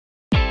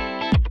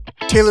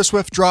Taylor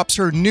Swift drops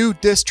her new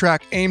diss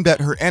track aimed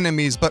at her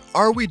enemies, but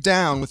are we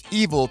down with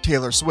evil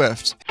Taylor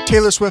Swift?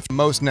 Taylor Swift's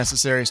most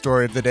necessary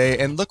story of the day,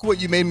 and Look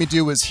What You Made Me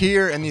Do is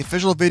here, and the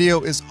official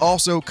video is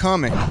also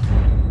coming.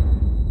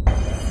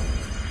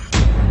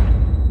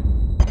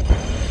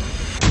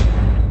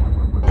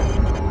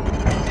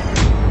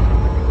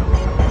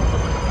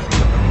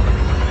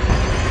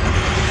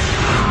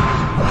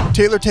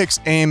 Taylor takes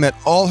aim at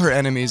all her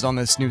enemies on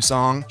this new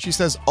song. She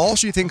says all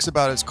she thinks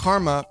about is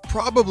karma,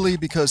 probably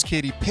because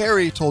Katy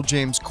Perry told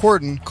James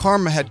Corden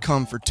karma had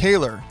come for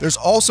Taylor. There's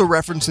also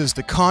references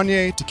to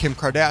Kanye, to Kim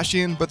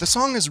Kardashian, but the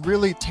song is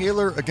really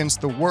Taylor against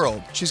the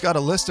world. She's got a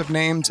list of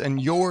names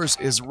and yours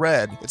is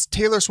red. It's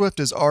Taylor Swift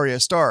as Arya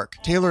Stark.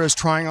 Taylor is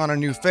trying on a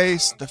new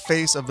face, the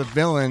face of the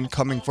villain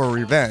coming for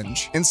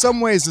revenge. In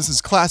some ways this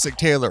is classic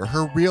Taylor,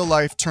 her real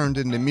life turned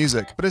into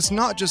music, but it's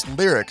not just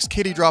lyrics.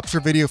 Katy drops her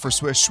video for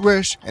Swish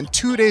Swish, and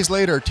 2 days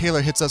later,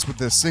 Taylor hits us with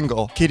this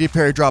single. Katy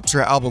Perry drops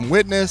her album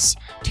Witness,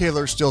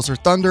 Taylor steals her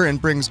thunder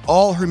and brings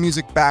all her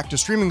music back to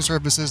streaming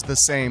services the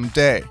same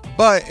day.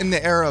 But in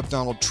the era of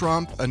Donald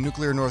Trump, a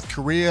nuclear North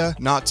Korea,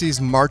 Nazis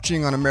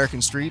marching on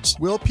American streets,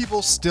 will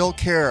people still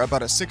care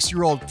about a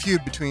 6-year-old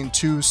feud between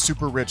two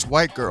super rich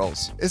white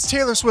girls? It's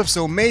Taylor Swift,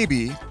 so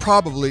maybe,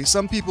 probably,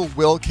 some people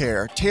will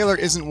care. Taylor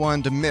isn't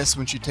one to miss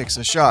when she takes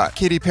a shot.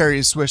 Katy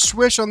Perry's Swish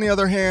Swish, on the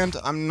other hand,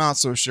 I'm not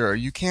so sure.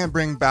 You can't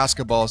bring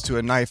basketballs to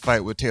a knife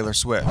fight with Taylor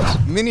Swift.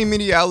 Many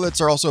media outlets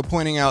are also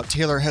pointing out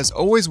Taylor has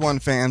always won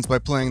fans by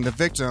playing the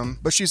victim,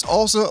 but she's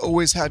also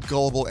always had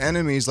gullible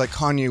enemies like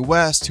Kanye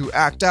West who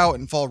act out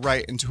and fall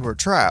right into her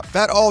trap.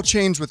 That all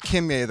changed with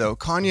Kanye though.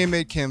 Kanye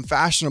made Kim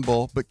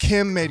fashionable, but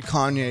Kim made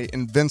Kanye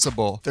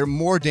invincible. They're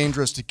more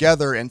dangerous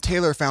together, and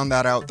Taylor found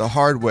that out the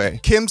hard way.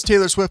 Kim's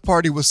Taylor Swift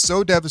party was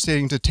so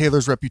devastating to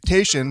Taylor's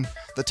reputation,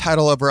 the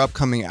title of her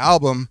upcoming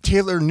album,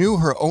 Taylor knew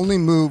her only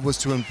move was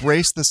to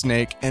embrace the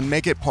snake and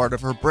make it part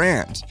of her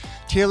brand.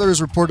 Taylor is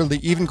reportedly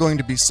even going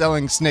to be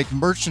selling snake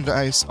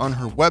merchandise on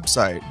her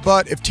website.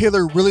 But if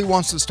Taylor really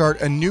wants to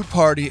start a new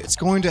party, it's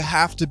going to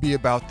have to be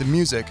about the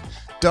music.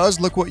 Does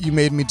Look What You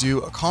Made Me Do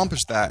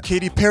accomplish that?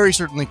 Katy Perry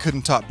certainly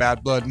couldn't top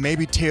Bad Blood,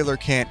 maybe Taylor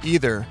can't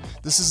either.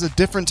 This is a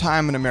different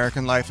time in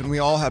American life, and we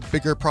all have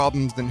bigger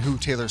problems than who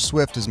Taylor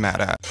Swift is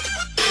mad at.